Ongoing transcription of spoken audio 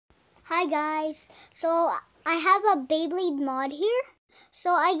Hi guys, so I have a Beyblade mod here.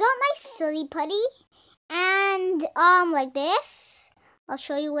 So I got my silly putty and like this. I'll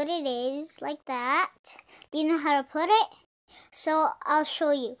show you what it is, like that. Do you know how to put it? So I'll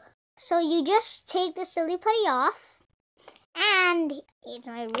show you. So you just take the silly putty off, and here's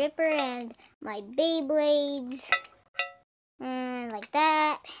my ripper and my Beyblades, and like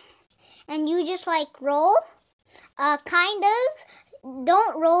that. And you just like roll, kind of.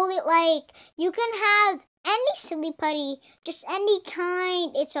 Don't roll it like, you can have any silly putty, just any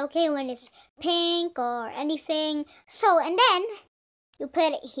kind. It's okay when it's pink or anything. So, and then you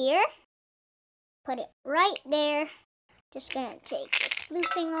put it here, put it right there. Just gonna take this blue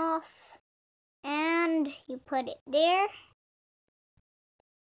thing off, and you put it there,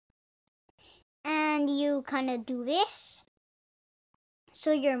 and you kind of do this,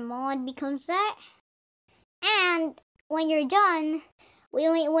 so your mod becomes that. And when you're done,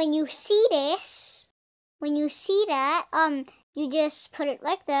 when you see this, when you see that, you just put it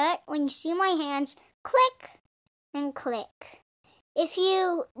like that. When you see my hands, click and click. If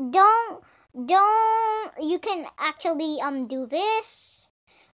you don't, you can actually do this,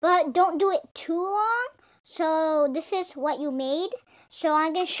 but don't do it too long. So this is what you made. So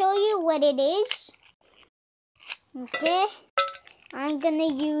I'm gonna show you what it is. Okay, I'm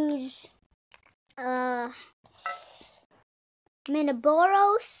gonna use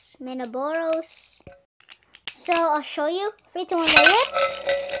Miniboros. So I'll show you. 3, 2, 1, rip.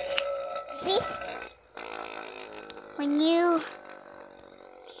 See? When you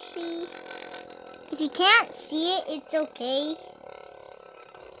see, if you can't see it, it's okay.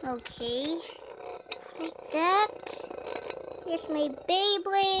 Okay, like that. Here's my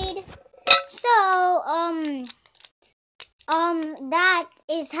Beyblade. So that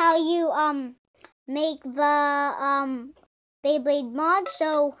is how you make the Beyblade mod.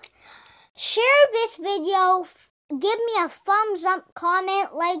 So share this video, give me a thumbs up,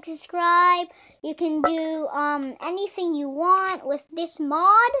 comment, like, subscribe. You can do anything you want with this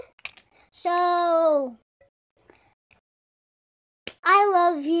mod. So I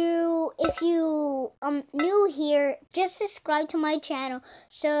love you. If you new here, just subscribe to my channel.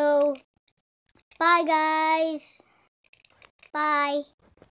 So bye guys. Bye.